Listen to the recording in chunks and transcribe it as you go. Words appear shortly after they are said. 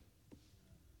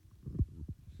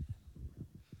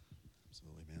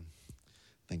Absolutely, man.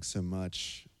 Thanks so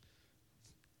much.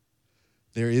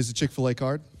 There is a Chick-fil-A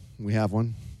card. We have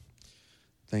one.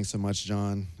 Thanks so much,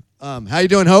 John. How you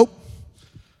doing, Hope?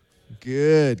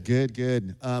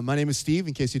 Good. My name is Steve.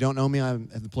 In case you don't know me, I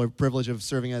have the privilege of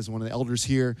serving as one of the elders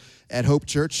here at Hope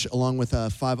Church, along with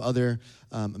 5 other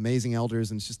amazing elders,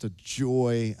 and it's just a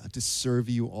joy to serve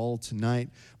you all tonight.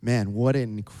 Man, what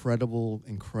an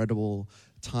incredible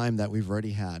time that we've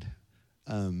already had.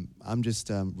 I'm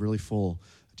just really full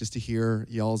just to hear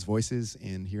y'all's voices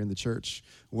and here in the church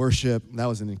worship. That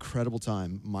was an incredible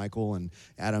time, Michael and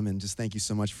Adam, and just thank you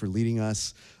so much for leading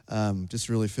us. Just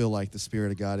really feel like the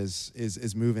Spirit of God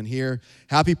is moving here.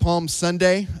 Happy Palm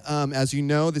Sunday. As you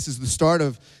know, this is the start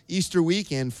of Easter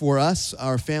week, and for us,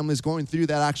 our family is going through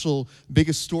that actual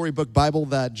biggest storybook Bible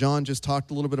that John just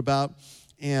talked a little bit about.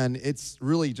 And it's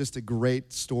really just a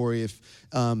great story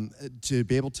to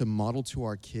be able to model to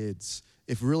our kids.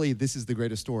 If really this is the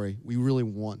greatest story, we really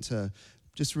want to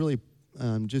just really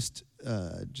just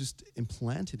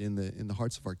implant it in the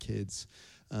hearts of our kids,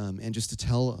 and just to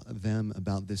tell them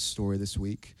about this story this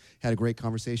week. Had a great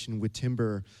conversation with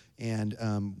Timber, and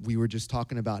we were just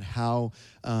talking about how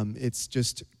it's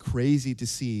just crazy to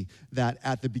see that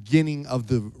at the beginning of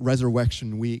the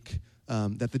resurrection week,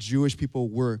 that the Jewish people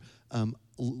were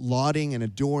lauding and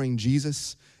adoring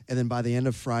Jesus, and then by the end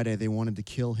of Friday, they wanted to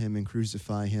kill him and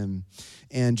crucify him.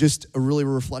 And just a really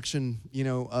reflection,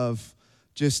 of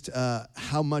just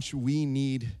how much we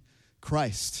need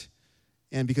Christ.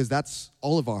 And because that's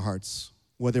all of our hearts,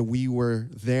 whether we were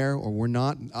there or we're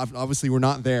not. Obviously, we're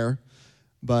not there,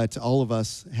 but all of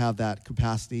us have that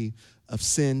capacity of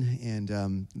sin,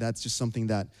 and that's just something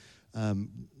that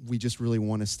we just really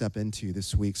want to step into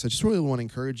this week. So I just really want to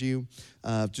encourage you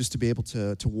just to be able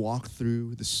to walk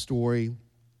through the story,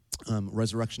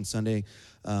 Resurrection Sunday,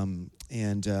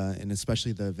 and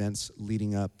especially the events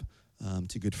leading up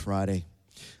to Good Friday.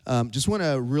 Just want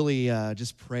to really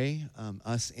just pray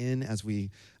us in as we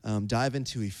dive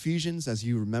into Ephesians. As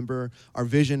you remember, our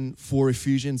vision for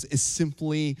Ephesians is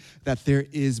simply that there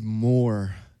is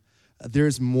more.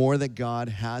 There's more that God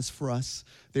has for us.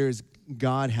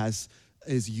 God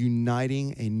is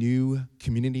uniting a new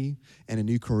community and a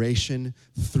new creation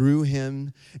through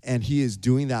him, and he is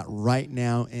doing that right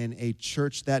now in a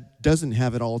church that doesn't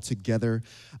have it all together,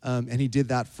 and he did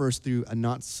that first through a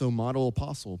not-so-model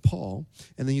apostle, Paul,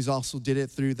 and then he's also did it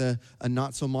through a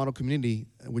not-so-model community,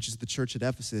 which is the church at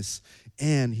Ephesus,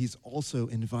 and he's also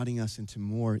inviting us into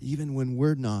more, even when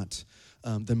we're not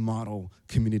the model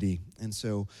community. And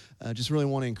so just really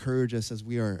want to encourage us as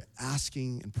we are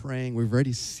asking and praying. We've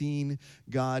already seen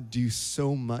God do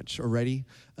so much already.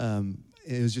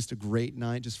 It was just a great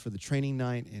night just for the training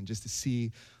night, and just to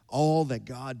see all that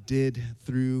God did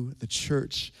through the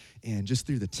church and just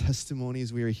through the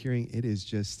testimonies we are hearing. It is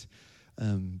just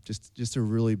a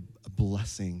really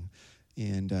blessing,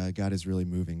 and God is really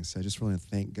moving. So I just really want to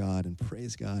thank God and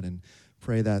praise God and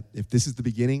pray that if this is the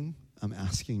beginning, I'm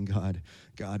asking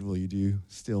God, will you do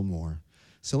still more?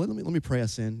 So let me pray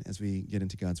us in as we get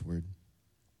into God's word.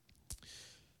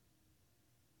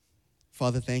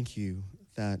 Father, thank you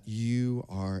that you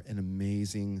are an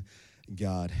amazing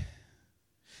God.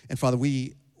 And Father,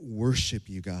 we worship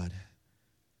you, God,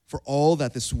 for all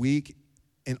that this week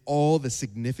and all the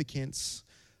significance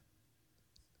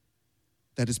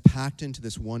that is packed into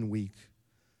this one week.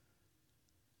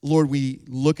 Lord, we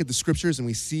look at the scriptures and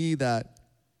we see that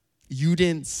you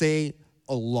didn't say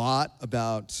a lot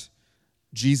about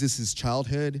Jesus'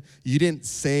 childhood. You didn't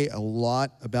say a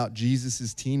lot about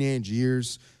Jesus' teenage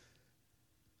years.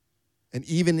 And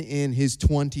even in his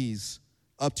 20s,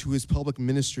 up to his public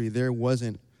ministry, there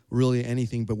wasn't really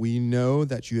anything. But we know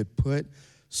that you had put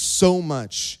so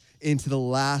much into the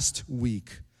last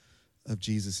week of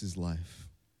Jesus' life.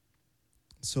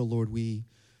 So, Lord, we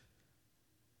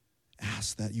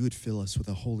ask that you would fill us with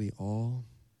a holy awe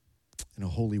and a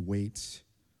holy weight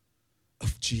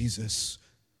of Jesus,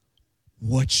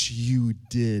 what you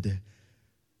did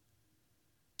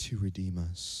to redeem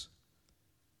us.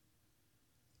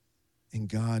 And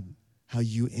God, how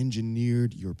you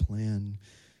engineered your plan,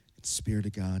 and Spirit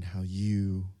of God, how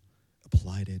you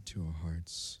applied it to our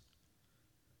hearts.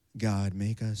 God,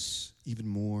 make us even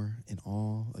more in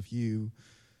awe of you,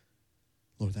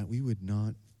 Lord, that we would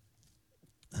not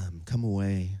come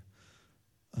away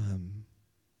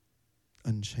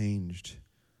unchanged,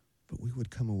 but we would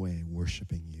come away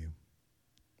worshiping you.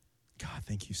 God,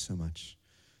 thank you so much.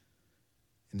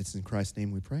 And it's in Christ's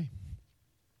name we pray.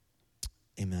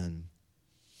 Amen.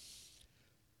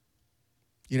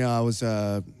 I was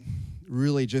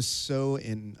really just so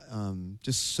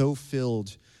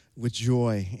filled with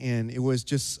joy, and it was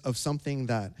just of something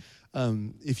that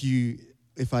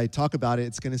If I talk about it,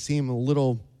 it's going to seem a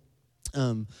little,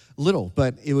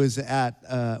 but it was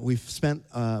we've spent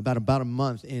about a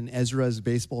month in Ezra's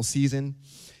baseball season,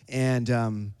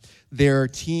 and their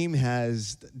team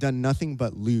has done nothing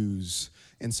but lose.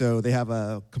 And so they have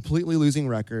a completely losing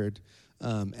record.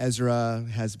 Ezra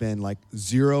has been like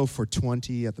 0 for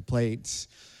 20 at the plate.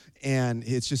 And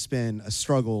it's just been a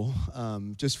struggle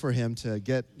just for him to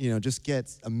get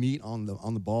a meet on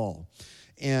the ball.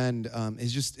 And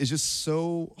it's just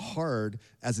so hard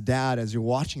as a dad, as you're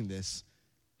watching this,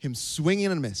 him swinging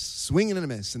and miss,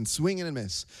 and swinging and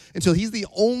miss, until he's the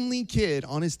only kid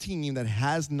on his team that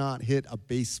has not hit a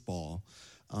baseball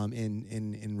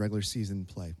in regular season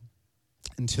play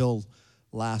until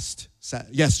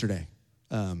yesterday.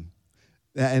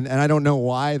 And I don't know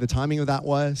why the timing of that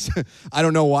was. I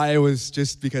don't know why it was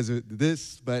just because of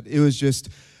this, but it was just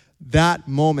that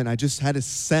moment. I just had a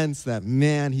sense that,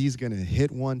 man, he's going to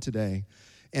hit one today.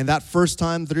 And that first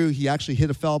time through, he actually hit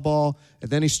a foul ball,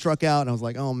 and then he struck out, and I was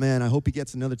like, oh, man, I hope he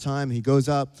gets another time. He goes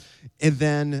up, and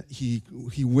then he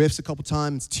whiffs a couple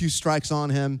times, 2 strikes on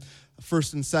him,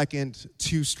 first and second,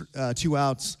 2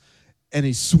 outs, and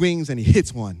he swings and he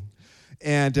hits one.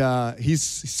 And he's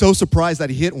so surprised that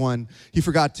he hit one, he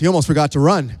almost forgot to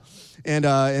run.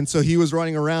 And so he was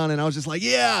running around, and I was just like,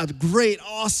 yeah, great,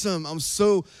 awesome.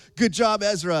 Good job,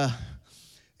 Ezra.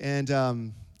 And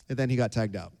then he got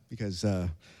tagged out because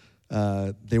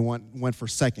they went for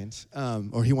second,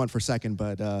 or he went for second,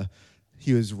 but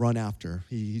he was run after.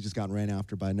 He just got ran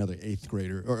after by another 8th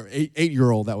grader, or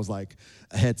 8-year-old that was like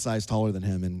a head size taller than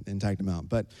him, and tagged him out.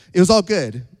 But it was all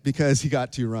good because he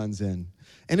got 2 runs in.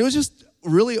 And it was just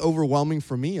really overwhelming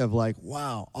for me of like,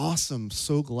 wow, awesome,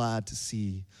 so glad to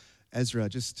see Ezra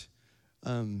just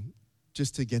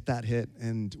to get that hit.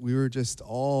 And we were just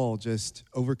all just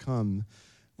overcome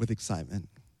with excitement.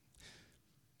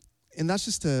 And that's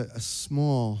just a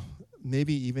small,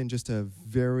 maybe even just a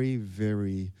very,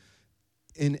 very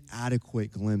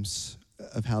inadequate glimpse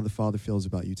of how the Father feels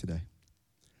about you today.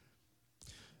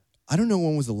 I don't know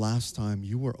when was the last time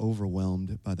you were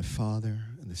overwhelmed by the Father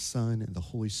and the Son and the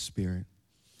Holy Spirit.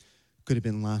 Could have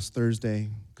been last Thursday,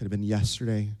 could have been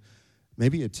yesterday,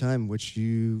 maybe a time which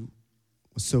you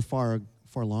was so far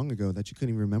long ago that you couldn't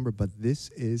even remember, but this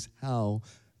is how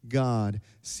God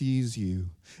sees you.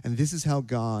 And this is how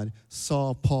God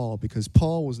saw Paul, because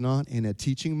Paul was not in a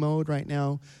teaching mode right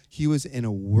now. He was in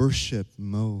a worship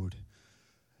mode.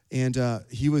 And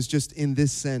he was just in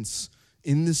this sense,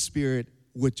 in the Spirit,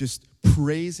 with just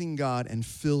praising God and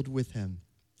filled with him.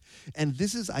 And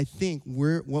this is, I think,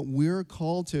 what we're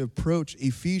called to approach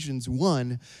Ephesians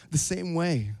 1 the same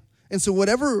way. And so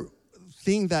whatever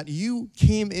thing that you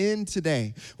came in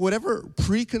today, whatever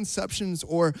preconceptions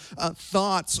or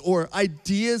thoughts or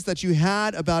ideas that you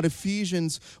had about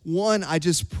Ephesians 1, I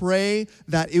just pray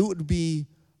that it would be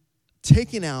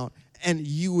taken out and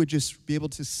you would just be able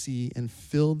to see and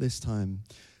fill this time.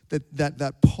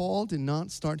 That Paul did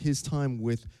not start his time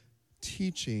with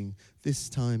teaching. This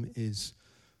time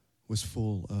was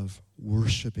full of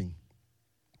worshiping.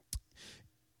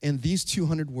 And these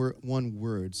 201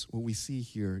 words, what we see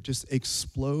here, just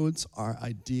explodes our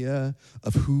idea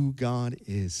of who God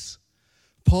is.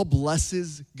 Paul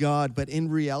blesses God, but in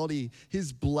reality,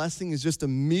 his blessing is just a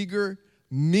meager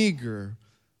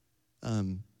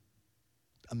amount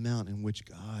in which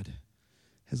God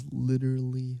has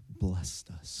literally blessed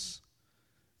us.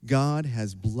 God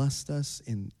has blessed us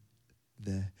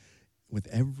with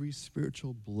every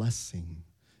spiritual blessing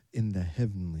in the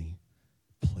heavenly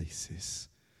places.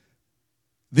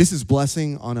 This is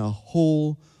blessing on a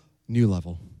whole new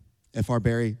level. F.R.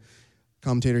 Barry,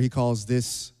 commentator, he calls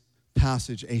this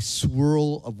passage a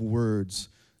swirl of words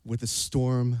with a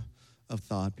storm of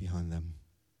thought behind them.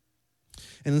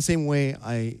 In the same way,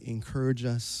 I encourage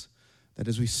us that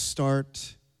as we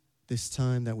start this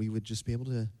time, that we would just be able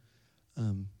to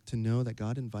know that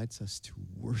God invites us to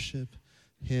worship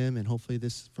him, and hopefully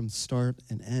this from start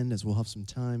and end, as we'll have some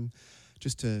time,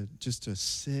 just to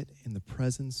sit in the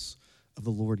presence of the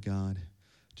Lord God,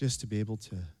 just to be able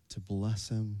to bless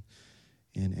him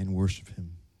and worship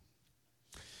him.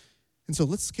 And so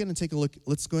let's go ahead and take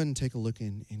a look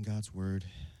in God's word.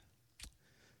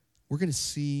 We're going to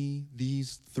see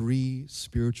these 3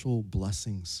 spiritual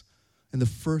blessings. And the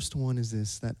first one is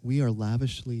this, that we are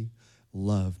lavishly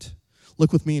loved.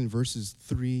 Look with me in verses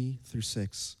 3 through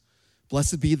 6.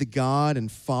 Blessed be the God and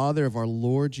Father of our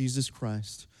Lord Jesus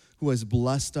Christ, who has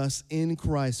blessed us in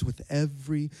Christ with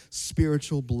every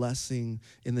spiritual blessing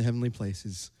in the heavenly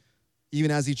places,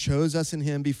 even as he chose us in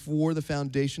him before the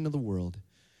foundation of the world,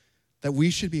 that we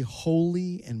should be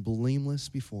holy and blameless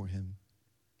before him.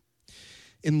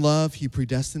 In love, he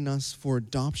predestined us for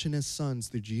adoption as sons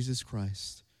through Jesus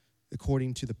Christ,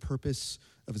 according to the purpose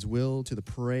of his will, to the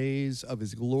praise of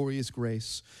his glorious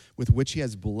grace, with which he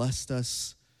has blessed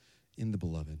us in the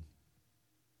beloved.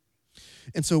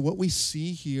 And so what we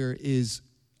see here is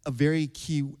a very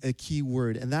key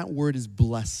word, and that word is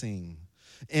blessing.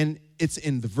 And it's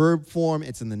in the verb form,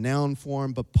 it's in the noun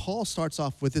form, but Paul starts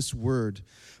off with this word: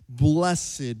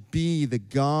 blessed be the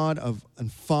God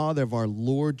and Father of our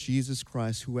Lord Jesus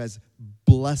Christ, who has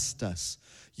blessed us,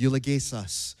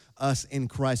 eulogesis, us in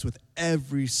Christ, with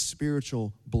every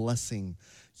spiritual blessing,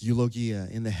 eulogia,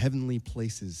 in the heavenly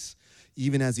places,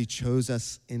 even as he chose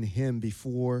us in him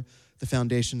before the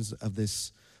foundations of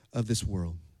this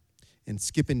world. And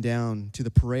skipping down to the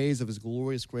praise of his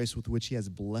glorious grace with which he has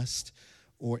blessed,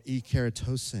 or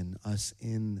ekeratosen, us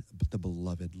in the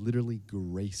beloved, literally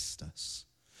graced us.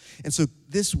 And so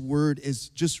this word is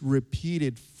just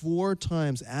repeated 4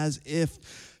 times as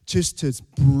if just to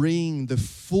bring the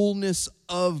fullness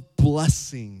of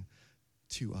blessing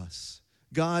to us.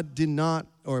 God did not,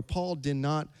 or Paul did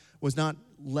not, was not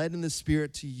led in the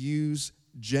Spirit to use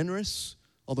generous,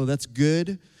 although that's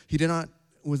good. He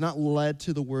was not led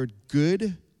to the word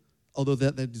good, although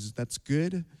that's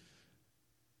good.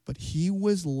 But he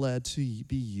was led to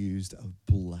be used of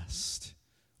blessed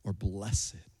or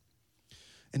blessed.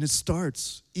 And it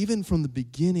starts even from the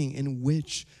beginning, in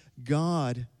which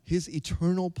God, his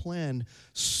eternal plan,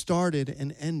 started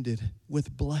and ended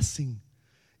with blessing.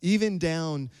 Even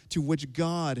down to which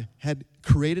God had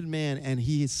created man, and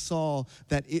he saw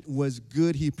that it was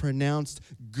good. He pronounced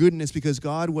goodness, because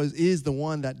God is the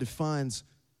one that defines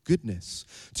goodness.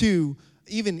 To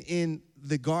even in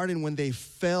the garden, when they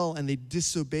fell and they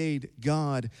disobeyed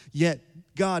God, yet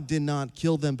God did not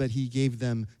kill them, but he gave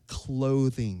them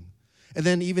clothing. And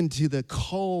then even to the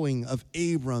calling of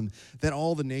Abram, that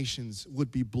all the nations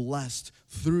would be blessed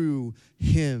through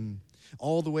him,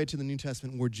 all the way to the New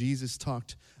Testament, where Jesus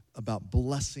talked about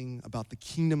blessing, about the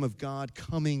kingdom of God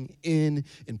coming in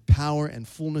power and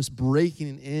fullness,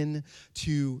 breaking in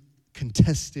to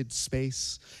contested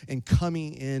space, and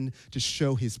coming in to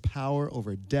show his power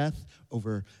over death,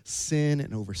 over sin,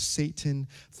 and over Satan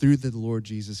through the Lord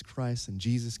Jesus Christ. And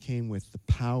Jesus came with the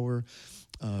power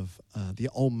of the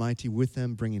Almighty with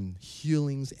them, bringing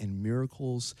healings and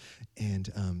miracles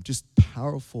and just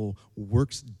powerful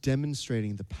works,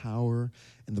 demonstrating the power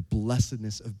and the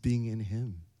blessedness of being in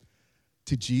him.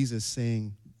 To Jesus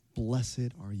saying,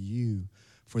 blessed are you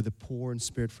for the poor in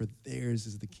spirit, for theirs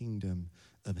is the kingdom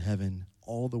of heaven,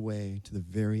 all the way to the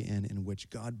very end, in which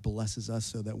God blesses us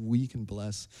so that we can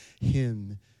bless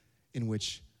him, in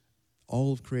which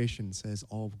all of creation says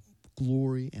all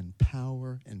glory and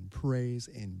power and praise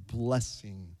and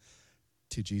blessing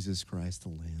to Jesus Christ, the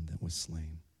Lamb that was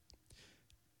slain.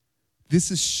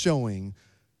 This is showing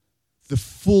the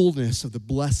fullness of the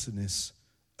blessedness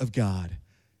of God.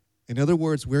 In other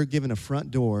words, we're given a front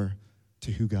door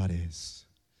to who God is.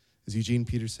 As Eugene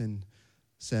Peterson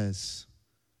says,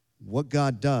 what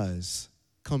God does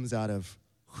comes out of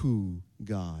who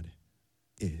God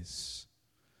is.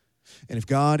 And if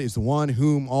God is the one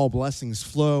whom all blessings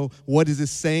flow, what is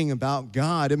this saying about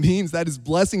God? It means that his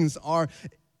blessings are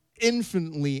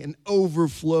infinitely an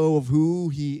overflow of who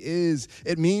he is.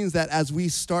 It means that as we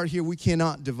start here, we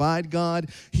cannot divide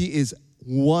God. He is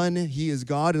one. He is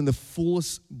God in the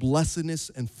fullest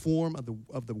blessedness and form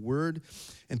of the word.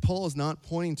 And Paul is not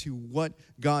pointing to what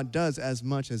God does as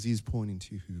much as he's pointing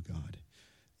to who God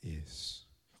is.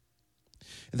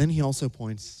 And then he also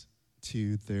points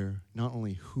to not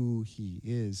only who he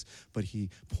is, but he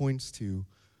points to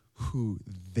who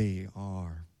they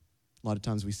are. A lot of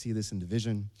times we see this in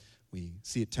division. We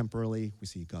see it temporally. We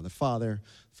see God the Father,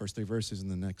 first 3 verses, and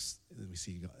the next we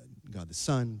see God the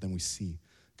Son, then we see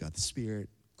God the Spirit,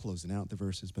 closing out the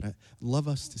verses. But I love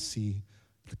us to see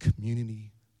the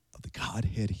community of the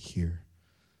Godhead here.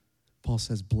 Paul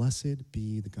says, blessed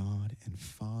be the God and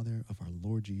Father of our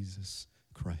Lord Jesus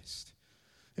Christ.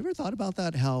 Have you ever thought about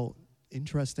that? How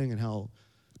interesting and how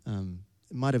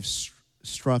it might have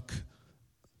struck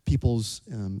people's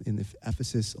in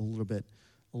Ephesus a little bit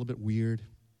weird,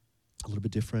 a little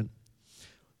bit different.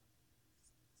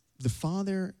 The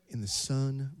Father and the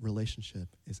Son relationship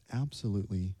is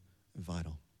absolutely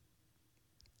vital.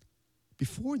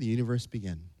 Before the universe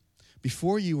began,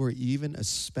 before you were even a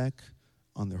speck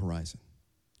on the horizon,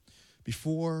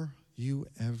 before you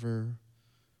ever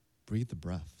breathed a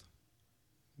breath,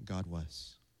 God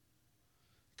was.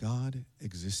 God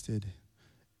existed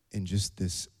in just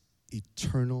this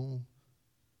eternal,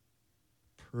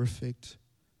 perfect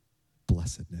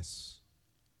blessedness.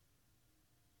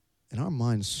 And our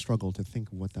minds struggle to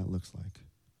think of what that looks like.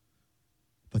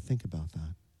 But think about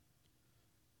that.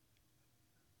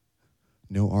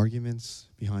 No arguments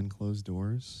behind closed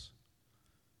doors.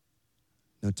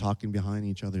 No talking behind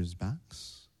each other's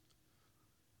backs.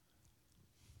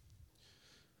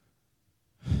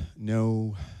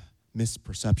 No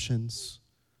misperceptions.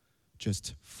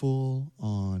 Just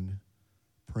full-on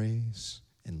praise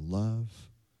and love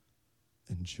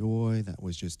and joy that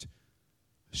was just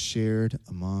shared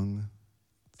among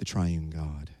the triune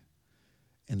God.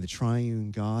 And the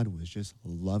triune God was just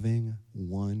loving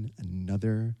one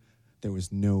another. There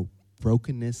was no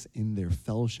brokenness in their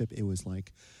fellowship. It was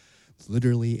like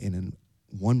literally in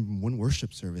one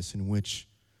worship service in which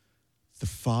the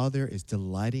Father is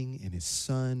delighting in his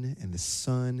Son, and the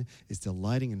Son is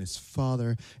delighting in his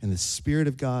Father, and the Spirit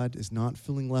of God is not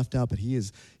feeling left out, but he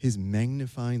is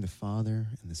magnifying the Father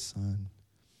and the Son.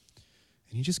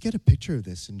 And you just get a picture of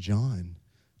this in John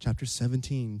chapter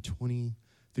 17, 20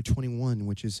 through 21,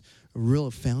 which is a real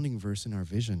founding verse in our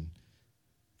vision.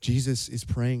 Jesus is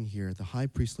praying here, the high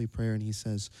priestly prayer, and he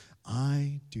says,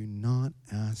 I do not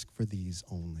ask for these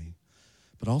only,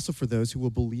 but also for those who will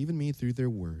believe in me through their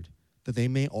word, that they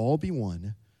may all be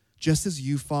one, just as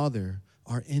you, Father,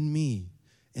 are in me,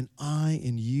 and I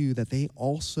in you, that they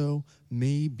also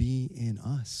may be in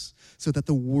us, so that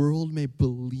the world may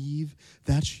believe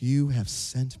that you have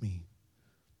sent me.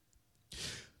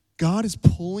 God is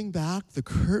pulling back the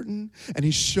curtain, and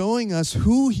he's showing us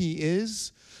who he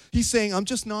is. He's saying, I'm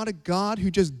just not a God who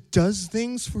just does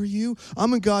things for you.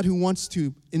 I'm a God who wants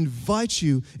to invite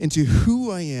you into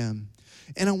who I am.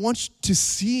 And I want you to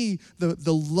see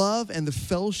the love and the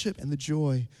fellowship and the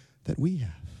joy that we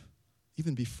have,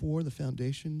 even before the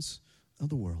foundations of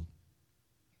the world.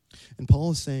 And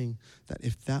Paul is saying that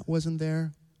if that wasn't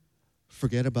there,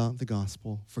 forget about the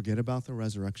gospel, forget about the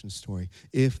resurrection story.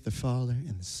 If the Father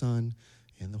and the Son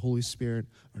and the Holy Spirit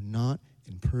are not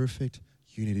in perfect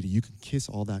unity, you can kiss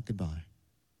all that goodbye.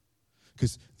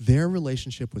 Because their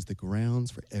relationship was the grounds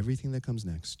for everything that comes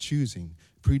next. Choosing,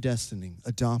 predestining,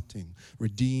 adopting,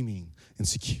 redeeming, and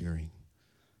securing.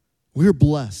 We're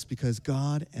blessed because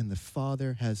God and the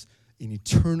Father has an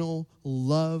eternal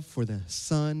love for the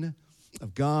Son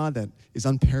of God that is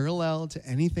unparalleled to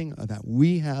anything that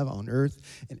we have on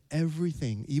earth. And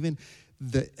everything, even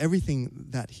everything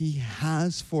that he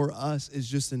has for us is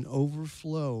just an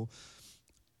overflow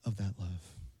of that love.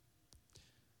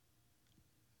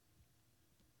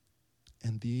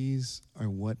 And these are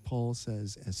what Paul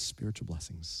says as spiritual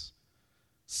blessings.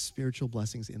 Spiritual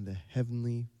blessings in the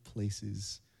heavenly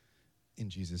places in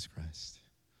Jesus Christ.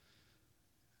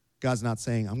 God's not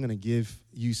saying, I'm going to give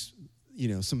you,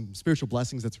 some spiritual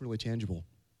blessings that's really tangible.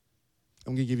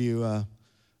 I'm going to give you,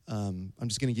 I'm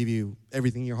just going to give you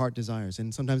everything your heart desires.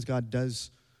 And sometimes God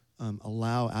does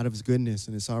allow, out of his goodness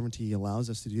and his sovereignty, he allows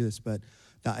us to do this. But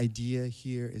the idea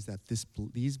here is that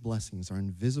these blessings are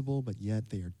invisible, but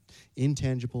yet they are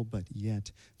intangible, but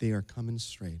yet they are coming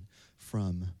straight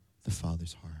from the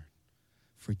Father's heart.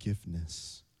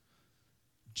 Forgiveness,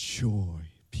 joy,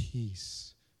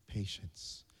 peace,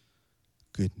 patience,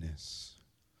 goodness,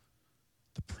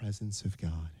 the presence of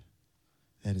God.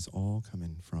 That is all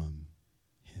coming from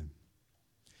him.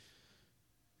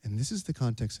 And this is the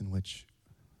context in which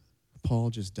Paul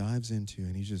just dives into,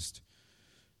 and he's just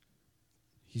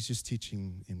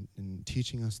teaching and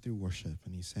teaching us through worship.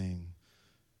 And he's saying,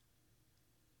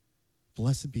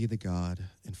 blessed be the God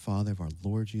and Father of our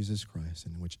Lord Jesus Christ,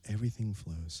 in which everything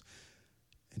flows,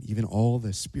 and even all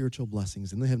the spiritual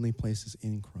blessings in the heavenly places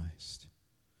in Christ,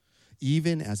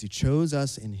 even as he chose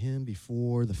us in him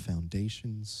before the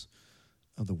foundations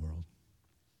of the world.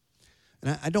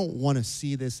 And I don't want to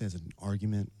see this as an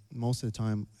argument. Most of the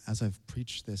time, as I've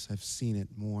preached this, I've seen it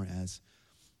more as,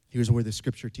 here's where the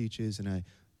scripture teaches, and I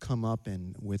come up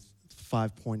and with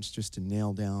 5 points just to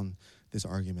nail down this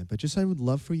argument. But just I would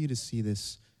love for you to see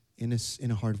this in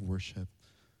a heart of worship.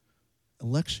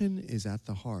 Election is at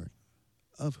the heart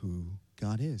of who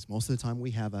God is. Most of the time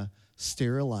we have a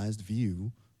sterilized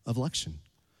view of election.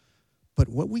 But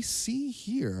what we see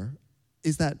here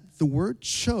is that the word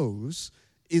chose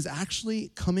is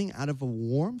actually coming out of a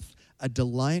warmth, a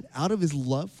delight, out of his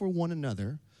love for one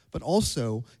another, but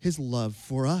also his love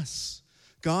for us.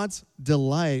 God's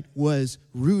delight was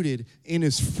rooted in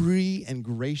his free and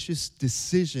gracious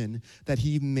decision that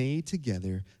he made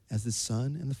together as the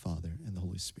Son and the Father and the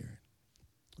Holy Spirit.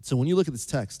 So when you look at this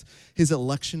text, his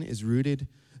election is rooted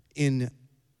in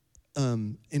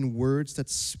words that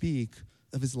speak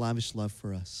of his lavish love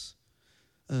for us.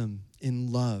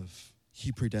 In love,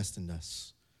 he predestined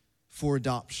us for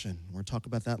adoption. We'll talk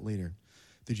about that later.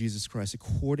 Through Jesus Christ,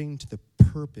 according to the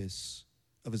purpose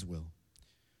of his will,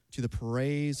 to the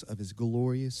praise of his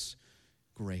glorious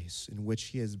grace in which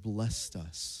he has blessed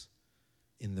us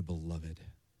in the beloved.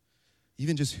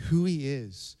 Even just who he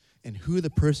is and who the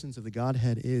persons of the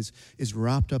Godhead is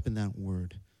wrapped up in that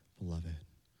word, beloved.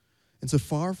 And so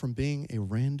far from being a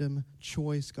random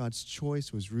choice, God's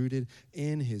choice was rooted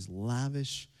in his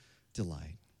lavish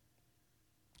delight.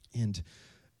 And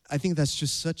I think that's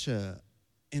just such an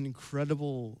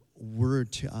incredible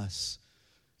word to us.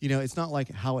 You know, it's not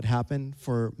like how it happened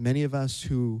for many of us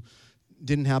who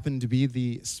didn't happen to be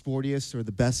the sportiest or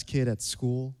the best kid at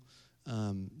school.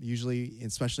 Usually,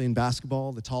 especially in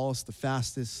basketball, the tallest, the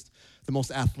fastest, the most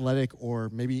athletic, or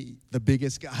maybe the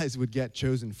biggest guys would get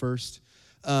chosen first.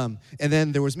 And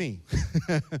then there was me.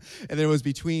 And there was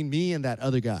between me and that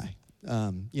other guy,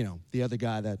 the other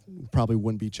guy that probably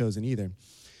wouldn't be chosen either.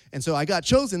 And so I got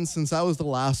chosen since I was the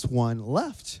last one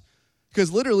left,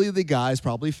 because literally the guys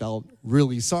probably felt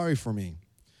really sorry for me.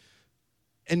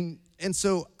 And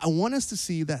so I want us to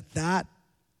see that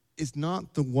is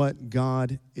not what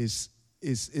God is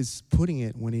putting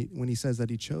it when he says that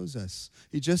he chose us.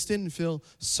 He just didn't feel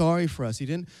sorry for us. He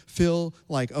didn't feel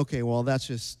like, I'll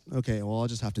just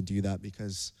have to do that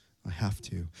because I have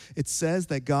to. It says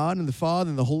that God and the Father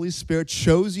and the Holy Spirit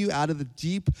chose you out of the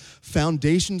deep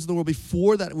foundations of the world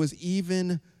before that was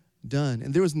even done.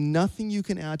 And there was nothing you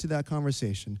can add to that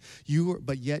conversation.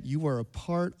 But yet you are a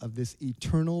part of this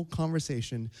eternal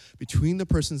conversation between the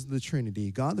persons of the Trinity,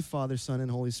 God the Father, Son,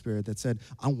 and Holy Spirit, that said,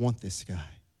 I want this guy,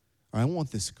 or I want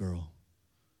this girl.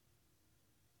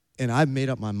 And I've made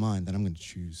up my mind that I'm going to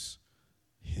choose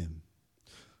him.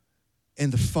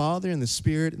 And the Father and the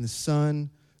Spirit and the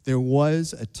Son, there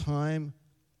was a time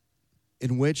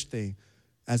in which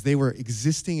as they were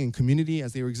existing in community,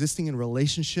 as they were existing in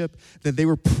relationship, that they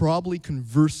were probably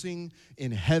conversing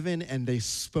in heaven, and they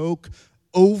spoke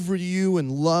over you in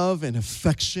love and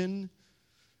affection.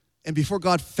 And before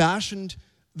God fashioned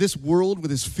this world with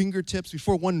his fingertips,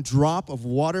 before one drop of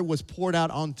water was poured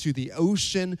out onto the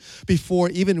ocean, before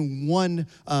even one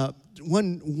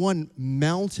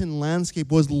mountain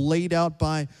landscape was laid out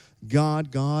by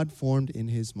God, God formed in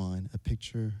his mind a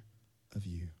picture of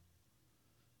you.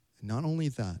 Not only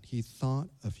that, he thought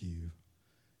of you,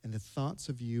 and the thoughts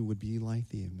of you would be like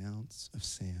the amounts of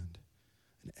sand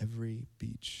in every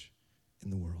beach in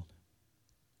the world.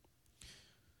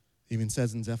 It even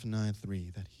says in Zephaniah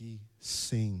 3 that he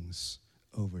sings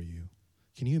over you.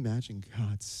 Can you imagine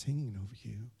God singing over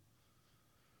you?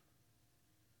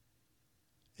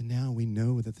 And now we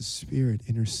know that the Spirit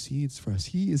intercedes for us.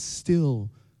 He is still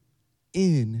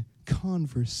in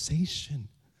conversation.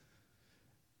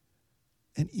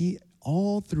 And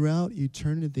all throughout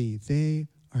eternity, they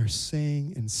are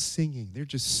saying and singing. They're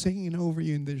just singing over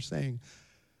you, and they're saying,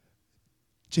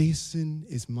 Jason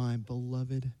is my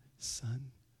beloved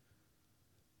son.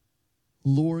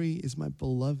 Lori is my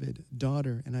beloved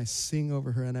daughter, and I sing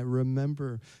over her, and I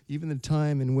remember even the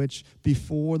time in which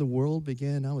before the world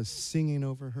began, I was singing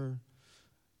over her.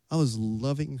 I was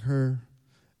loving her.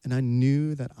 And I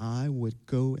knew that I would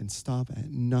go and stop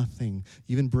at nothing,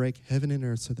 even break heaven and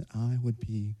earth, so that I would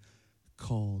be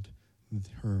called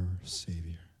her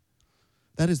Savior.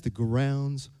 That is the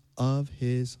grounds of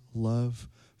his love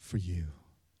for you.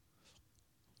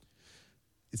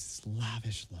 It's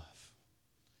lavish love.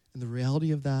 And the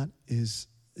reality of that is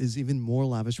even more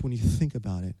lavish when you think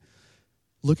about it.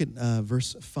 Look at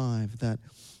verse 5, that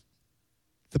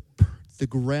the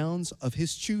grounds of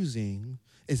his choosing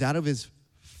is out of his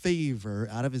favor,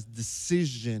 out of his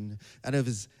decision, out of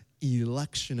his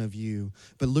election of you.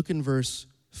 But look in verse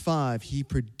 5. He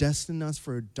predestined us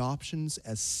for adoptions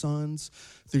as sons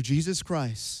through Jesus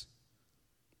Christ,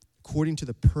 according to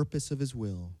the purpose of his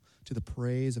will, to the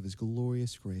praise of his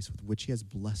glorious grace with which he has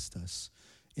blessed us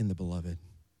in the beloved.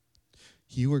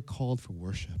 You were called for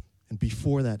worship. And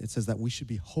before that, it says that we should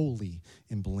be holy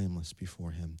and blameless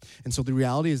before him. And so the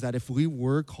reality is that if we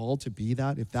were called to be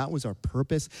that, if that was our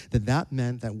purpose, then that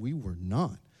meant that we were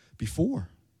not before.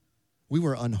 We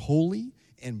were unholy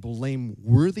and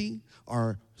blameworthy.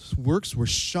 Our works were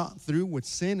shot through with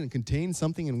sin and contained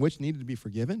something in which needed to be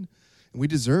forgiven. And we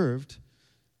deserved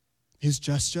his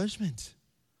just judgment.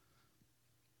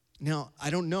 Now, I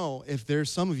don't know if there's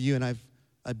some of you, and I've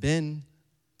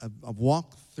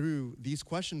walked through these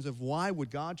questions of why would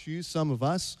God choose some of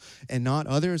us and not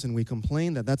others, and we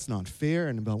complain that that's not fair,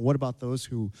 and about what about those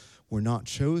who were not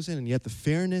chosen, and yet the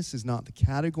fairness is not the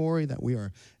category that we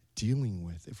are dealing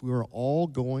with. If we were all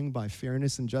going by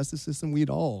fairness and justice system, we'd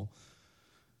all,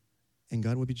 and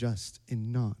God would be just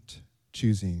in not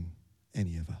choosing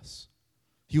any of us.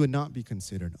 He would not be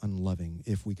considered unloving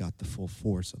if we got the full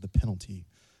force of the penalty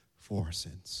for our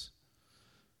sins.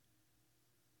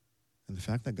 And the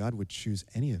fact that God would choose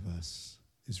any of us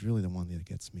is really the one that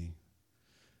gets me.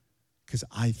 Because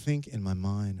I think in my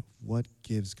mind, what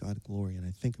gives God glory? And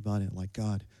I think about it like,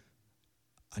 God,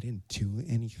 I didn't do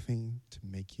anything to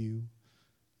make you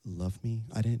love me.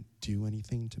 I didn't do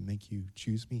anything to make you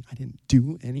choose me. I didn't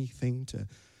do anything to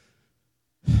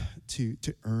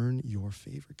earn your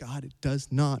favor. God, it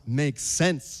does not make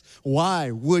sense.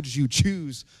 Why would you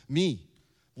choose me?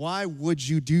 Why would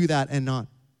you do that and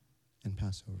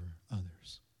pass over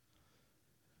others?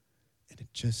 And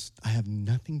I have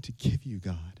nothing to give you,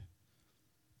 God.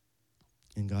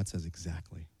 And God says,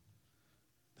 exactly.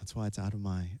 That's why it's out of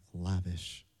my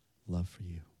lavish love for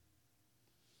you.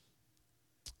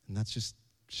 And that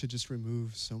should just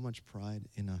remove so much pride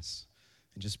in us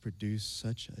and just produce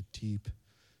such a deep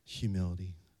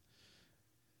humility.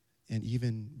 And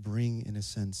even bring, in a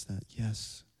sense, that,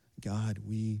 yes, God,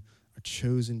 we are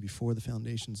chosen before the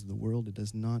foundations of the world. It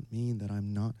does not mean that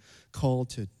I'm not called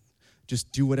to just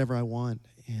do whatever I want.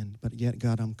 But yet,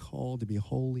 God, I'm called to be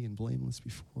holy and blameless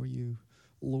before you.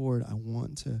 Lord, I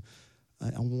want to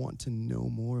know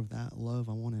more of that love.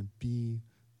 I want to be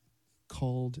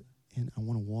called, and I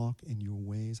want to walk in your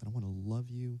ways, and I want to love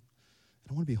you,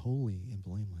 and I want to be holy and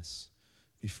blameless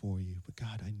before you. But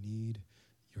God, I need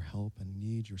your help. I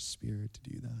need your Spirit to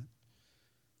do that.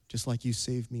 Just like you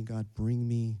saved me, God, bring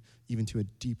me even to a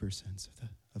deeper sense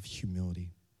of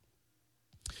humility.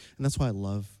 And that's why I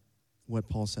love what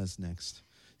Paul says next.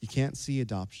 You can't see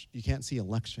adoption. You can't see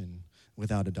election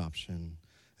without adoption.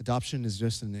 Adoption is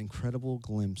just an incredible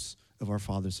glimpse of our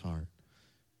Father's heart.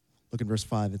 Look at verse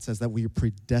 5. It says that we are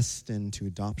predestined to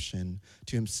adoption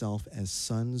to himself as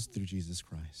sons through Jesus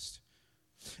Christ.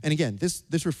 And again,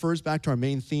 this refers back to our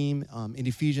main theme in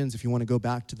Ephesians. If you want to go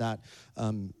back to that,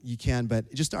 you can.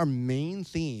 But just our main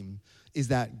theme is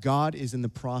that God is in the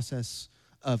process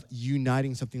of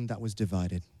uniting something that was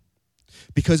divided.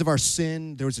 Because of our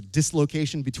sin, there was a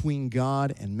dislocation between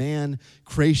God and man.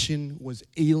 Creation was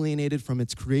alienated from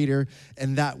its creator,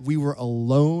 and that we were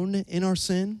alone in our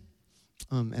sin,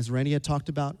 as Randy had talked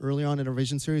about earlier on in our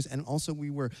vision series, and also we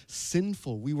were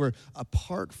sinful. We were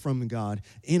apart from God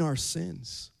in our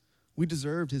sins. We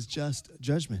deserved his just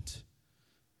judgment.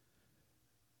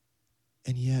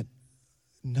 And yet,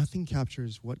 nothing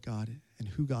captures what God and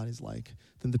who God is like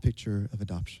than the picture of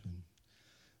adoption.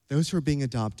 Those who are being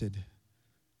adopted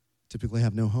typically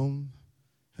have no home,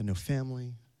 have no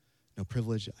family, no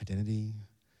privileged identity,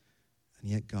 and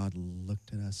yet God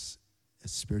looked at us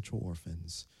as spiritual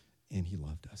orphans, and he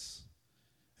loved us.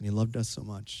 And he loved us so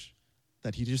much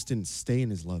that he just didn't stay in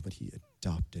his love, but he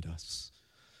adopted us.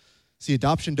 See,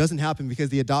 adoption doesn't happen because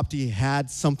the adoptee had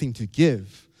something to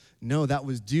give. No, that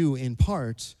was due in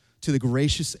part to the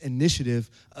gracious initiative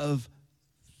of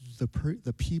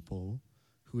the people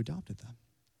who adopted them.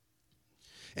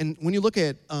 And when you look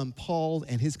at Paul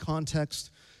and his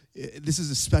context, this is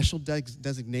a special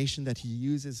designation that he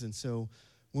uses. And so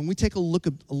when we take a look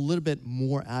a little bit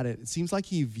more at it, it seems like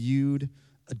he viewed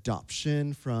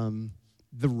adoption from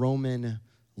the Roman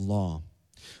law.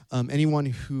 Anyone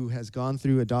who has gone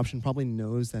through adoption probably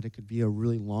knows that it could be a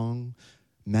really long,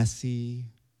 messy,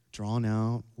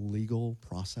 drawn-out legal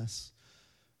process.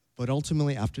 But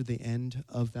ultimately, after the end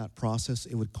of that process,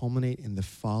 it would culminate in the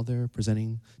father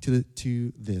presenting to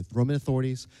the Roman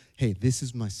authorities, hey, this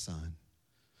is my son.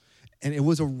 And it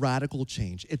was a radical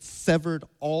change. It severed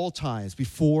all ties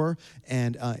before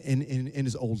and in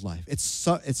his old life. It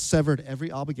severed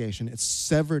every obligation. It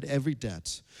severed every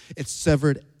debt. It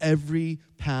severed every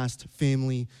past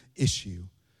family issue.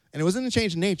 And it wasn't a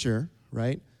change in nature,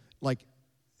 right? Like,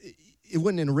 it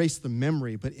wouldn't erase the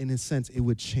memory, but in a sense, it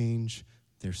would change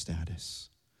their status.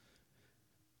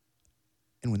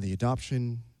 And when the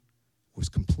adoption was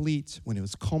complete, when it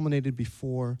was culminated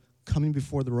coming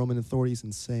before the Roman authorities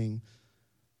and saying,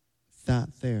 that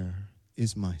there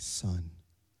is my son,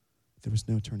 there was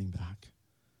no turning back.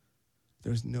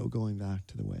 There was no going back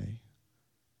to the way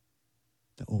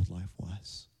the old life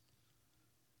was.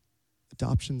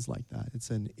 Adoption's like that. It's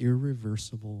an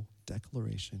irreversible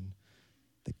declaration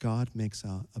that God makes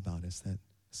out about us that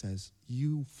says,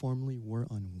 you formerly were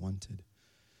unwanted,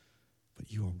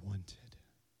 but you are wanted.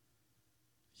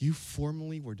 You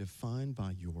formerly were defined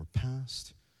by your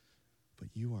past, but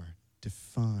you are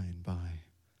defined by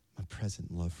my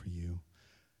present love for you.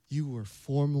 You were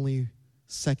formerly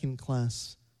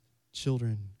second-class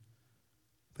children,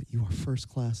 but you are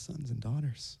first-class sons and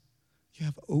daughters. You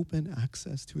have open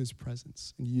access to his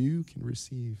presence, and you can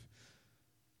receive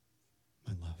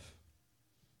my love.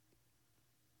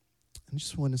 I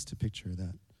just want us to picture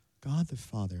that God the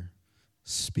Father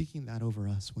speaking that over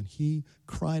us when he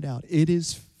cried out, it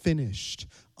is finished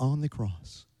on the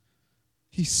cross.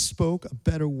 He spoke a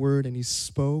better word, and he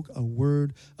spoke a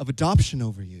word of adoption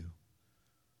over you.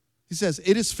 He says,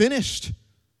 it is finished.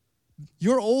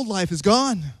 Your old life is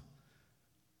gone.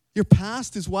 Your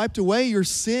past is wiped away. Your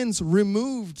sins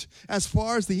removed as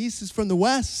far as the east is from the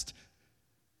west.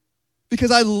 Because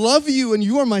I love you and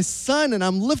you are my son, and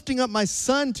I'm lifting up my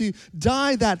son to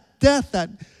die that death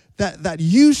that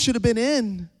you should have been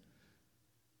in.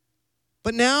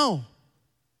 But now,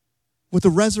 with the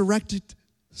resurrected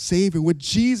Savior, with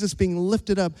Jesus being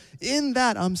lifted up, in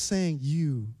that I'm saying,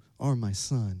 you are my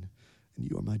son and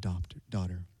you are my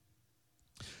daughter.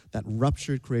 That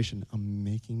ruptured creation, I'm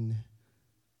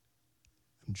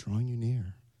drawing you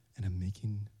near, and I'm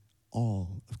making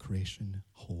all of creation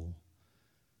whole.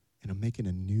 And I'm making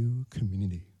a new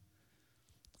community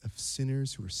of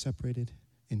sinners who are separated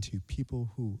into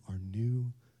people who are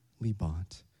newly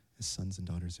bought as sons and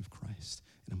daughters of Christ.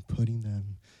 And I'm putting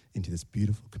them into this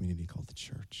beautiful community called the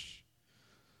church.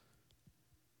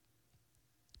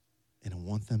 And I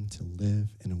want them to live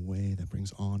in a way that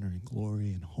brings honor and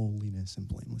glory and holiness and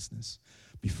blamelessness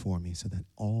before me, so that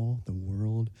all the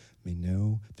world may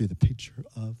know through the picture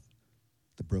of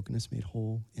the brokenness made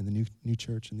whole in the new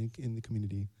church and in the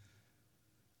community,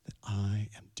 that I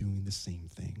am doing the same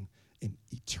thing in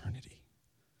eternity.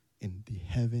 In the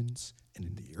heavens and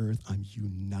in the earth, I'm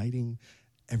uniting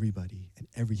everybody and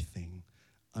everything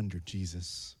under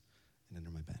Jesus and under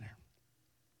my banner.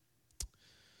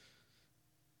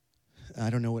 I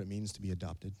don't know what it means to be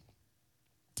adopted.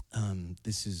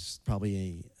 This is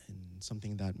probably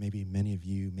something that maybe many of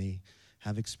you may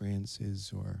have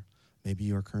experiences, or maybe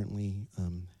you are currently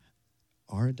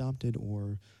are adopted,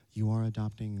 or you are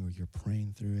adopting, or you're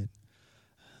praying through it.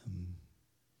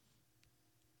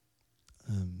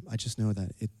 I just know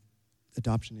that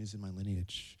adoption is in my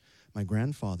lineage. My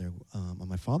grandfather, on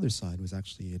my father's side, was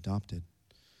actually adopted.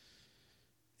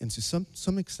 And to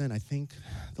some extent, I think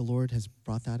the Lord has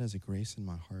brought that as a grace in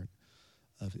my heart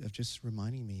of just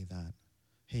reminding me that,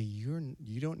 hey,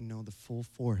 you don't know the full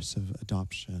force of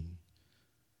adoption,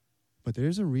 but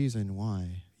there's a reason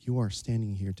why you are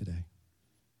standing here today.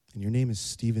 And your name is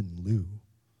Stephen Liu.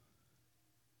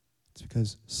 It's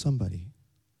because somebody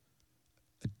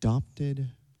adopted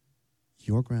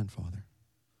your grandfather,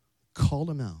 called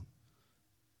him out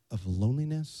of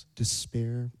loneliness,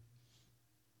 despair,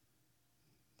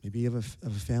 maybe of a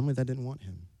family that didn't want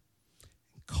him,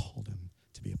 and called him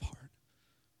to be a part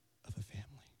of a family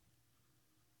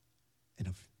and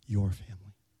of your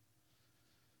family.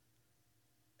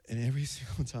 And every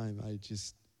single time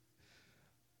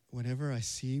whenever I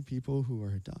see people who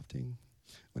are adopting,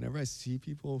 whenever I see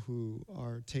people who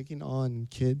are taking on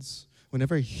kids,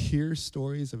 whenever I hear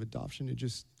stories of adoption,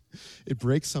 it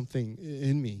breaks something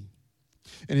in me.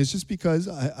 And it's just because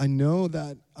I know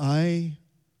that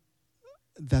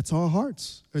that's our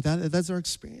hearts, or that's our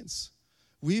experience.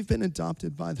 We've been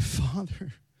adopted by the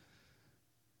Father.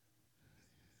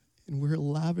 And we're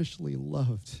lavishly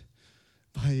loved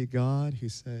by a God who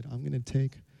said, I'm going to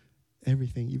take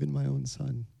everything, even my own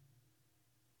son.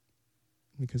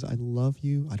 Because I love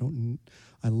you. I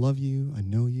love you. I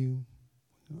know you.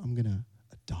 I'm going to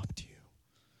adopt you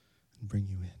and bring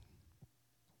you in.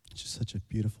 It's just such a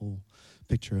beautiful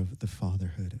picture of the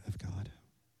fatherhood of God.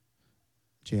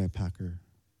 J.I. Packer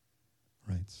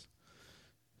writes,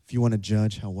 if you want to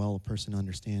judge how well a person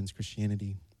understands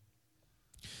Christianity,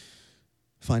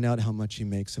 find out how much he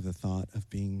makes of the thought of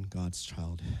being God's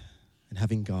child and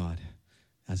having God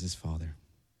as his father.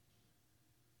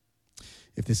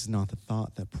 If this is not the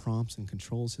thought that prompts and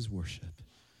controls his worship,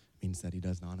 it means that he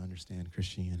does not understand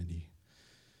Christianity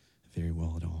very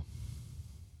well at all.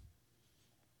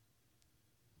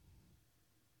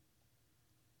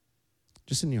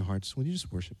 Just in your hearts, will you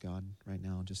just worship God right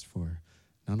now, just for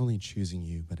not only choosing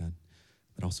you, but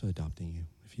also adopting you?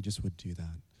 If you just would do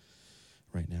that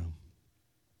right now.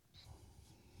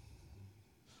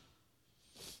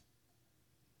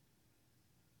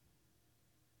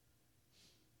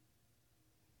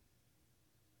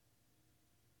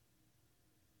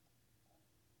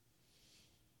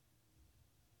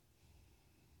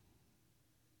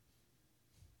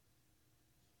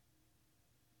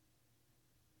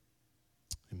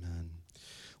 Amen.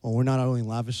 Well, we're not only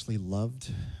lavishly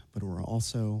loved, but we're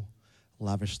also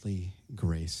lavishly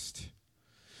graced.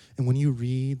 And when you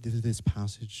read this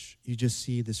passage, you just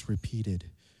see this repeated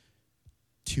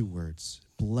two words.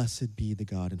 Blessed be the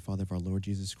God and Father of our Lord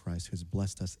Jesus Christ, who has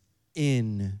blessed us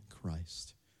in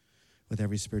Christ with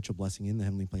every spiritual blessing in the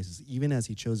heavenly places, even as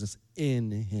he chose us in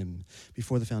him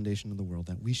before the foundation of the world,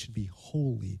 that we should be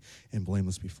holy and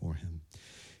blameless before him.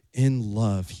 In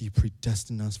love, he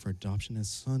predestined us for adoption as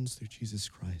sons through Jesus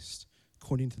Christ,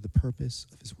 according to the purpose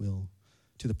of his will,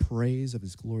 to the praise of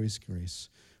his glorious grace,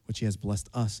 which he has blessed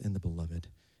us in the beloved.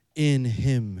 In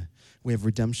him we have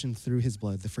redemption through his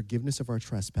blood, the forgiveness of our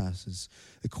trespasses,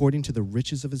 according to the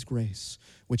riches of his grace,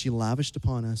 which he lavished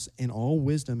upon us in all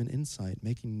wisdom and insight,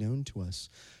 making known to us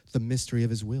the mystery of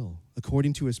his will,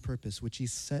 according to his purpose, which he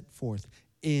set forth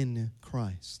in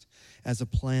Christ as a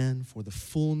plan for the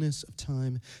fullness of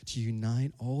time to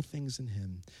unite all things in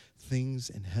him, things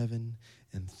in heaven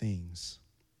and things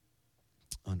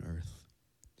on earth.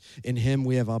 In him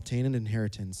we have obtained an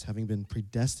inheritance, having been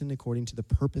predestined according to the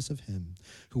purpose of him,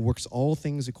 who works all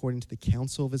things according to the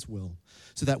counsel of his will,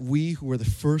 so that we who were the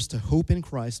first to hope in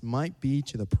Christ might be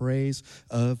to the praise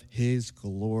of his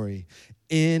glory.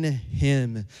 In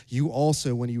him you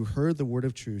also, when you heard the word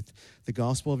of truth, the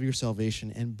gospel of your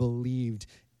salvation, and believed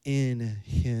in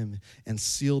him, and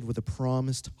sealed with the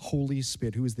promised Holy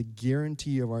Spirit, who is the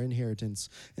guarantee of our inheritance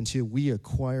until we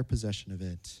acquire possession of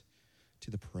it,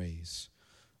 to the praise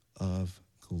of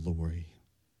glory,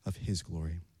 of his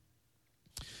glory.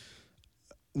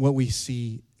 What we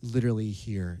see literally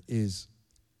here is,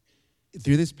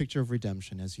 through this picture of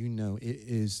redemption, as you know, it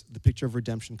is the picture of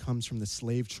redemption comes from the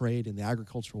slave trade in the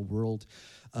agricultural world.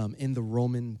 In the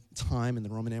Roman time, in the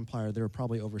Roman Empire, there were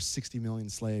probably over 60 million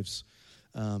slaves,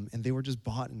 and they were just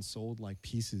bought and sold like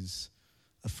pieces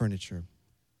of furniture.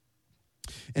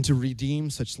 And to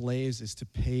redeem such slaves is to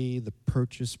pay the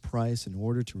purchase price in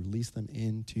order to release them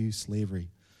into slavery.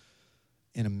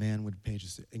 And a man would pay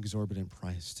just an exorbitant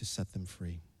price to set them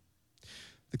free.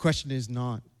 The question is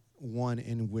not one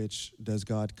in which does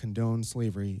God condone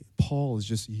slavery. Paul is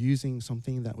just using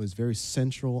something that was very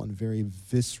central and very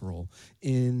visceral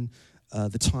in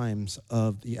the times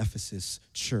of the Ephesus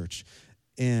church.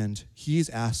 And he's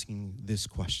asking this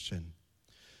question: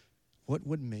 what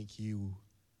would make you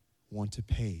want to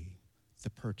pay the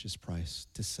purchase price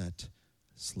to set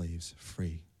slaves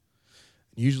free?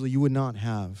 And usually you would not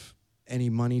have any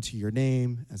money to your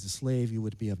name as a slave. You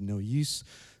would be of no use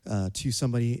to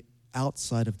somebody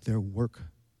outside of their work,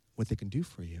 what they can do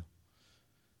for you.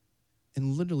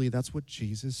 And literally that's what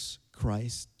Jesus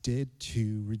Christ did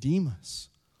to redeem us.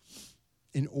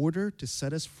 In order to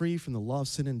set us free from the law of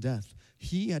sin and death,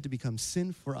 he had to become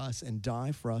sin for us and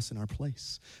die for us in our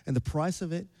place. And the price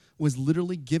of it was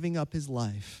literally giving up his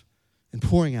life and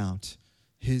pouring out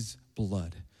his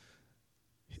blood.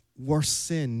 Our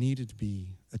sin needed to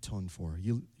be atoned for.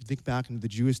 You think back into the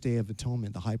Jewish Day of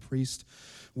Atonement, the high priest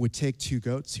would take 2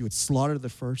 goats. He would slaughter the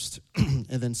first and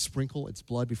then sprinkle its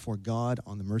blood before God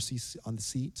on the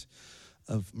seat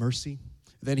of mercy.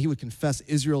 Then he would confess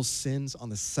Israel's sins on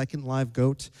the second live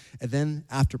goat. And then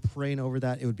after praying over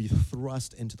that, it would be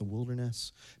thrust into the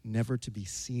wilderness, never to be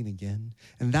seen again.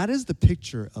 And that is the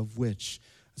picture of which,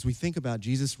 as we think about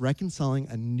Jesus reconciling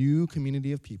a new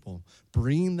community of people,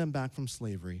 bringing them back from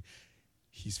slavery,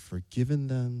 he's forgiven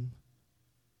them.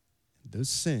 Those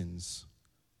sins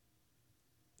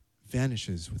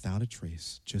vanishes without a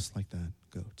trace, just like that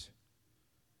goat.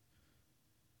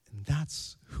 And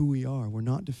that's who we are. We're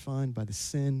not defined by the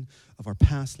sin of our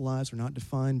past lives. We're not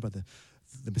defined by the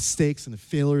mistakes and the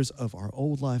failures of our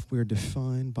old life. We are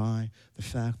defined by the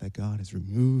fact that God has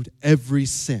removed every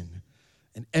sin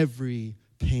and every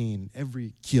pain,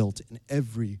 every guilt, and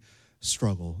every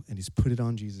struggle, and he's put it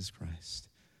on Jesus Christ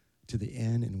to the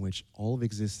end in which all of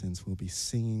existence will be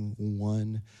singing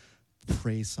one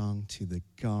praise song to the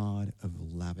God of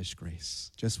lavish grace.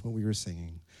 Just what we were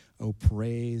singing. Oh,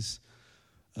 praise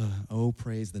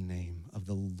the name of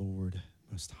the Lord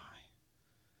Most High.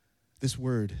 This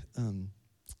word,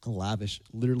 lavish,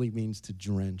 literally means to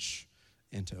drench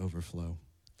and to overflow.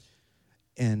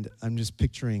 And I'm just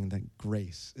picturing that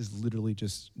grace is literally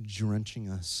just drenching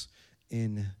us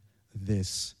in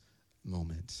this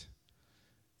moment.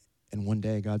 And one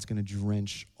day, God's going to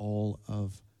drench all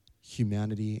of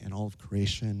humanity and all of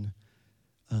creation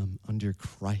under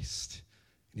Christ.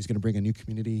 And he's going to bring a new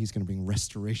community. He's going to bring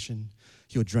restoration.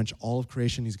 He'll drench all of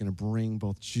creation. He's going to bring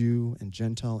both Jew and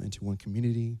Gentile into one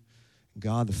community.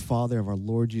 God, the Father of our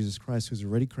Lord Jesus Christ, who's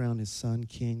already crowned his Son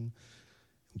King,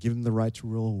 and give him the right to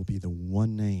rule, will be the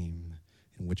one name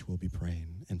in which we'll be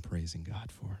praying and praising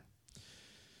God for.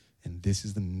 And this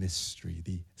is the mystery,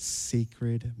 the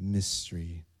sacred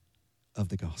mystery of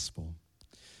the gospel.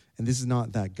 And this is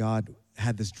not that God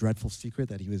had this dreadful secret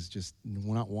that he was just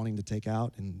not wanting to take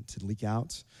out and to leak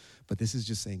out, but this is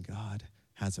just saying God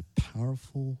has a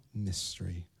powerful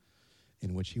mystery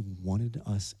in which he wanted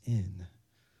us in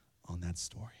on that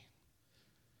story.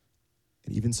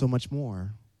 And even so much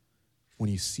more, when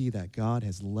you see that God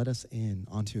has led us in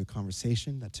onto a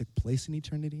conversation that took place in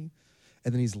eternity,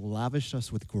 and then he's lavished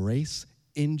us with grace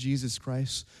in Jesus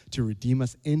Christ to redeem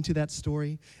us into that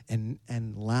story. And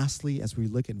lastly, as we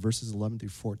look at verses 11 through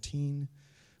 14,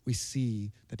 we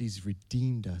see that he's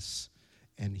redeemed us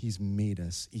and he's made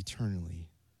us eternally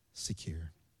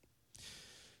secure.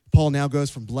 Paul now goes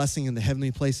from blessing in the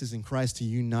heavenly places in Christ to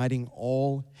uniting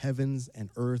all heavens and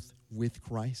earth with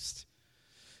Christ.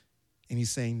 And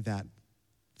he's saying that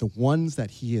the ones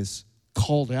that he has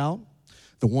called out,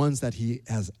 the ones that he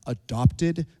has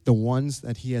adopted, the ones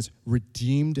that he has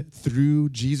redeemed through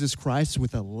Jesus Christ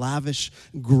with a lavish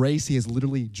grace, he has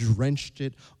literally drenched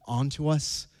it onto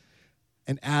us.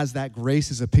 And as that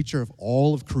grace is a picture of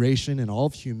all of creation and all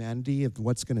of humanity, of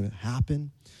what's going to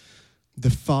happen, the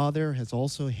Father has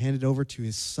also handed over to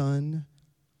his Son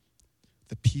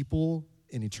the people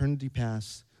in eternity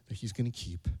past that he's going to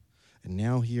keep. And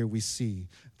now here we see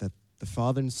that the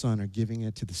Father and Son are giving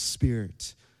it to the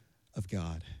Spirit of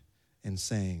God and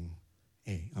saying,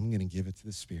 hey, I'm going to give it to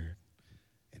the Spirit.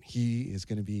 And he is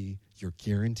going to be your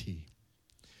guarantee.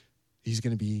 He's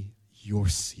going to be your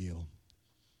seal.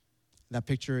 That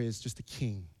picture is just a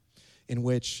king in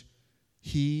which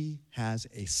he has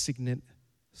a signet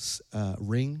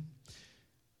ring.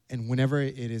 And whenever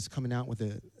it is coming out with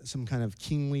some kind of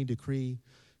kingly decree,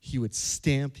 he would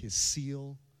stamp his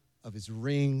seal of his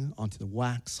ring onto the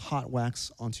wax, hot wax,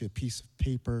 onto a piece of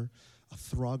paper, a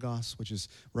throgos, which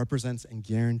represents and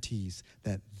guarantees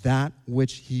that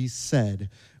which he said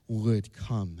would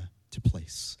come to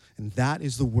place. And that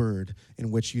is the word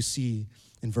in which you see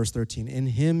in verse 13. In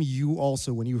him you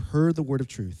also, when you heard the word of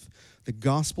truth, the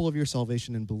gospel of your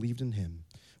salvation, and believed in him,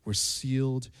 were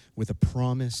sealed with a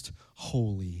promised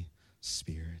Holy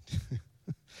Spirit.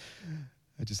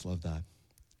 I just love that.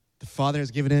 The Father has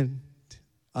given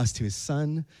us to his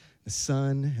Son. The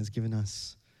Son has given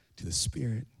us to the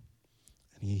Spirit.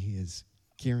 And he is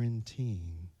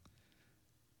guaranteeing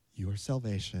your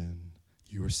salvation,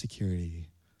 your security,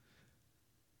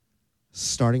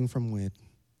 starting from with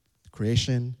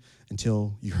creation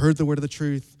until you heard the word of the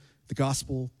truth, the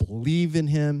gospel, believe in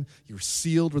him, you're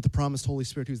sealed with the promised Holy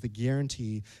Spirit, who's the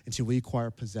guarantee until we acquire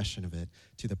possession of it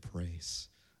to the praise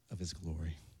of his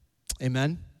glory.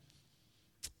 Amen?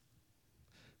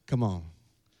 Come on.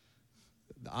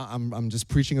 I'm just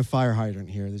preaching a fire hydrant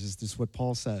here. This is what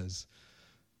Paul says.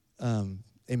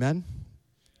 Amen?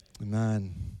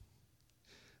 Amen.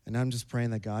 And I'm just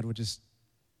praying that God would just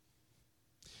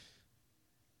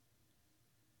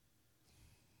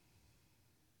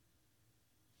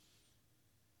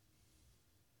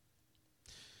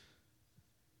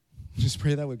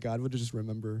pray that God would just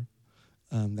remember,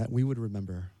 that we would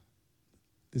remember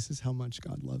this is how much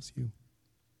God loves you.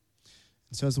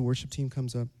 And so as the worship team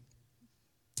comes up,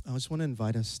 I just want to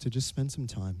invite us to just spend some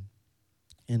time.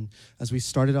 And as we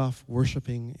started off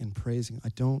worshiping and praising, I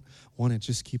don't want to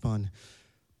just keep on,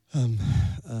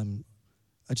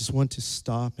 I just want to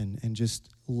stop and just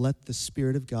let the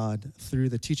Spirit of God, through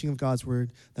the teaching of God's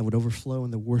word, that would overflow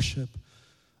in the worship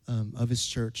of his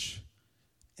church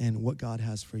and what God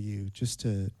has for you, just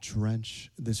to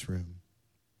drench this room.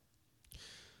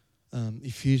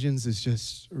 Ephesians is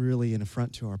just really an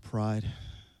affront to our pride.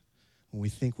 When we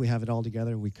think we have it all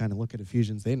together, we kind of look at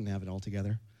Ephesians. They didn't have it all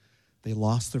together. They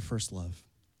lost their first love.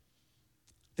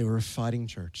 They were a fighting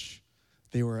church.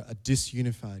 They were a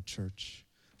disunified church.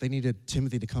 They needed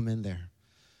Timothy to come in there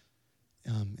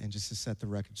and just to set the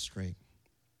record straight.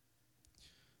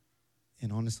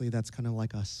 And honestly, that's kind of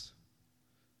like us.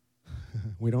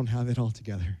 We don't have it all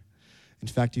together. In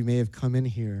fact, you may have come in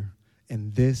here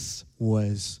and this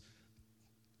was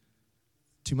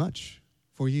too much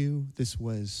for you.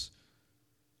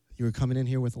 You were coming in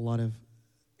here with a lot of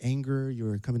anger. You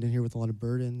were coming in here with a lot of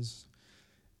burdens.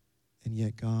 And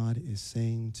yet God is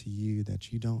saying to you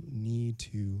that you don't need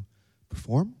to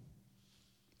perform.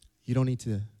 You don't need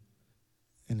to,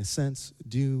 in a sense,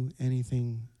 do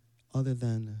anything other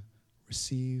than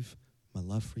receive my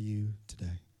love for you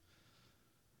today.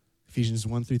 Ephesians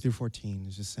 1:3-14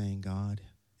 is just saying God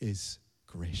is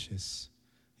gracious.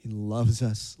 He loves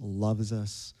us, loves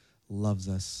us, loves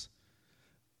us.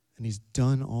 And he's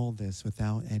done all this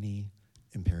without any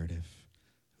imperative,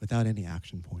 without any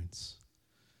action points.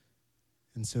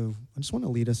 And so I just want to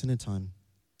lead us in a time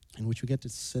in which we get to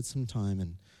sit some time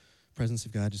in the presence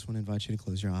of God. I just want to invite you to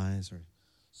close your eyes or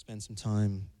spend some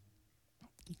time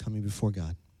coming before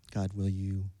God. God, will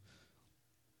you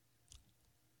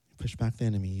push back the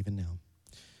enemy even now?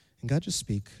 And God, just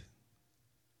speak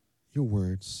your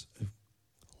words of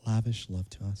lavish love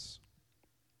to us.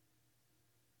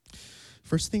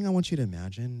 First thing I want you to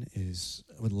imagine is,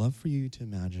 I would love for you to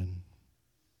imagine,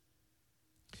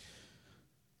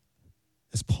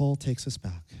 as Paul takes us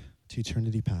back to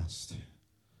eternity past,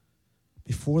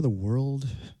 before the world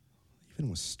even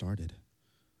was started.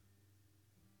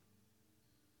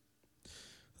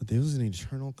 But there was an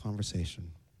eternal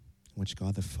conversation in which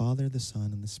God the Father, the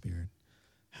Son, and the Spirit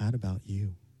had about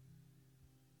you.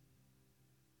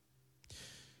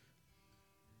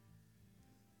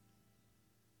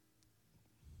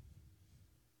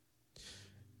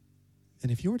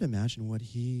 And if you were to imagine what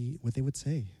they would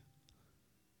say,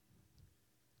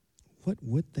 what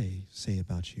would they say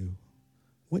about you?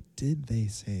 What did they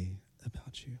say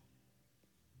about you?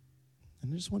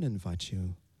 And I just want to invite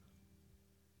you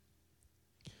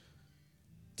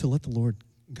to let the Lord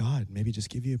God maybe just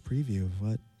give you a preview of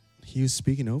what he was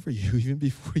speaking over you even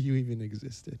before you even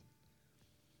existed.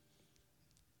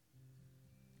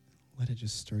 Let it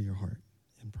just stir your heart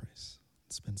in praise.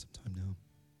 Spend some time now.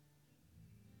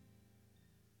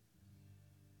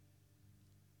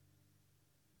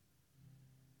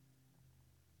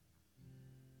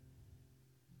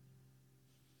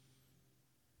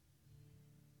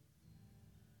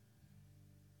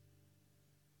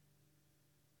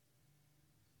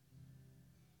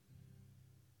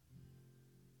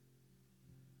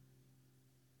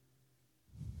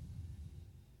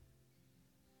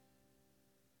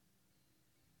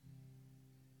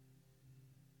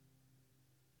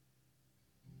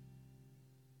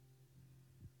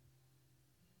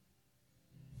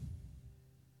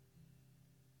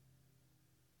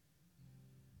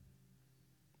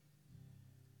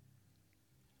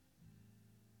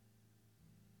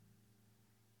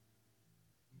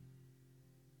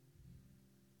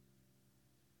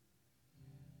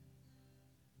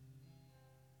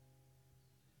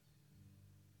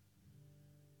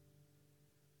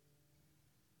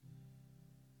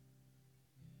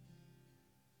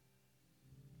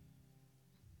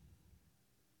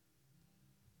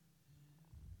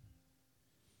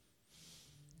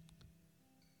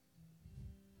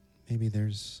 Maybe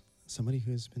there's somebody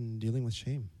who has been dealing with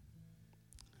shame.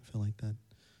 I feel like that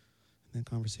in that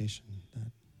conversation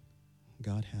that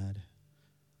God had,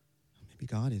 maybe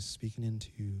God is speaking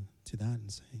into that and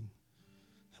saying,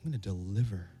 I'm going to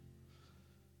deliver.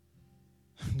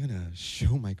 I'm going to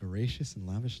show my gracious and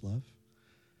lavish love.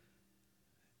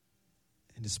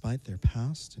 And despite their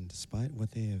past and despite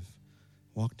what they have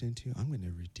walked into, I'm going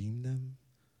to redeem them.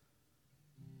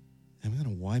 I'm going to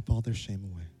wipe all their shame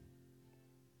away.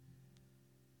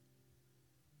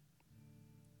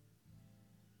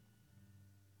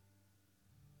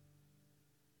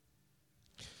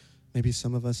 Maybe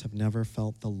some of us have never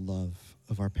felt the love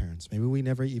of our parents. Maybe we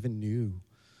never even knew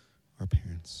our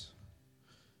parents.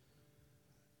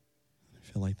 I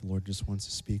feel like the Lord just wants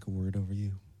to speak a word over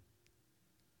you.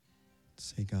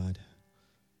 Say, God,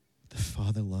 the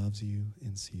Father loves you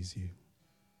and sees you.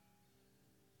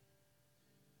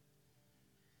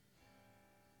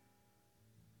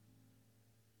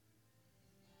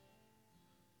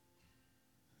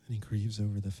 And he grieves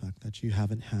over the fact that you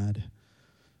haven't had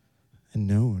and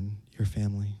known your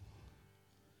family.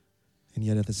 And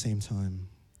yet at the same time,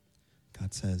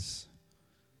 God says,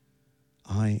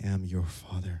 I am your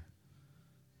Father.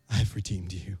 I've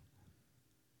redeemed you.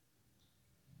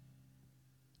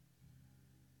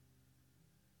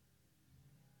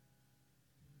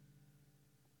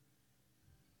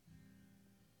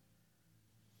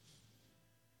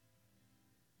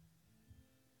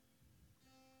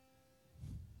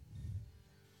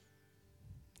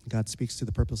 God speaks to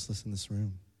the purposeless in this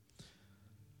room.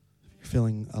 If you're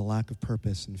feeling a lack of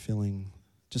purpose and feeling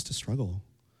just a struggle,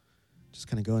 just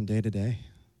kind of going day to day,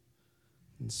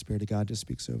 and the Spirit of God just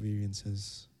speaks over you and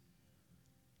says,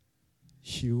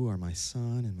 you are my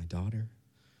son and my daughter,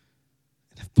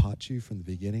 and I've bought you from the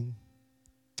beginning.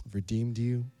 I've redeemed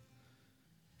you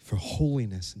for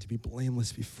holiness and to be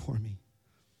blameless before me.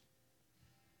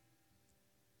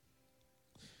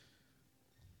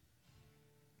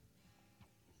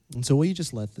 And so will you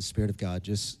just let the Spirit of God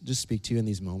just speak to you in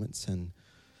these moments, and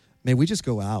may we just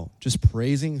go out just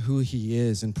praising who he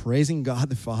is and praising God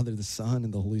the Father, the Son,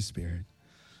 and the Holy Spirit.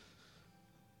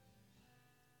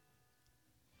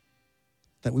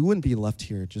 That we wouldn't be left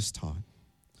here just taught,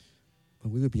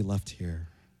 but we would be left here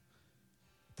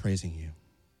praising you.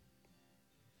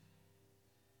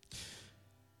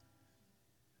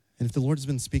 And if the Lord has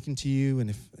been speaking to you, and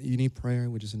if you need prayer,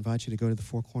 we just invite you to go to the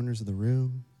four corners of the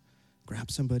room. Grab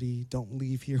somebody. Don't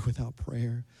leave here without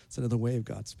prayer. It's another way of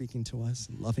God speaking to us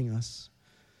and loving us.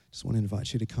 Just want to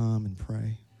invite you to come and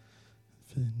pray.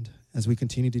 And as we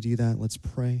continue to do that, let's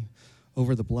pray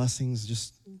over the blessings.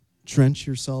 Just drench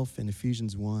yourself in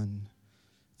Ephesians 1,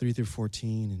 3 through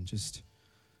 14, and just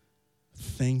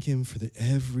thank him for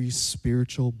every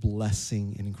spiritual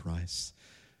blessing in Christ.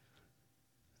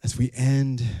 As we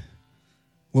end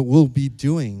what we'll be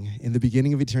doing in the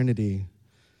beginning of eternity,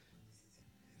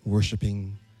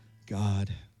 worshiping God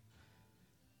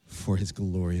for his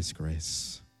glorious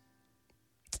grace.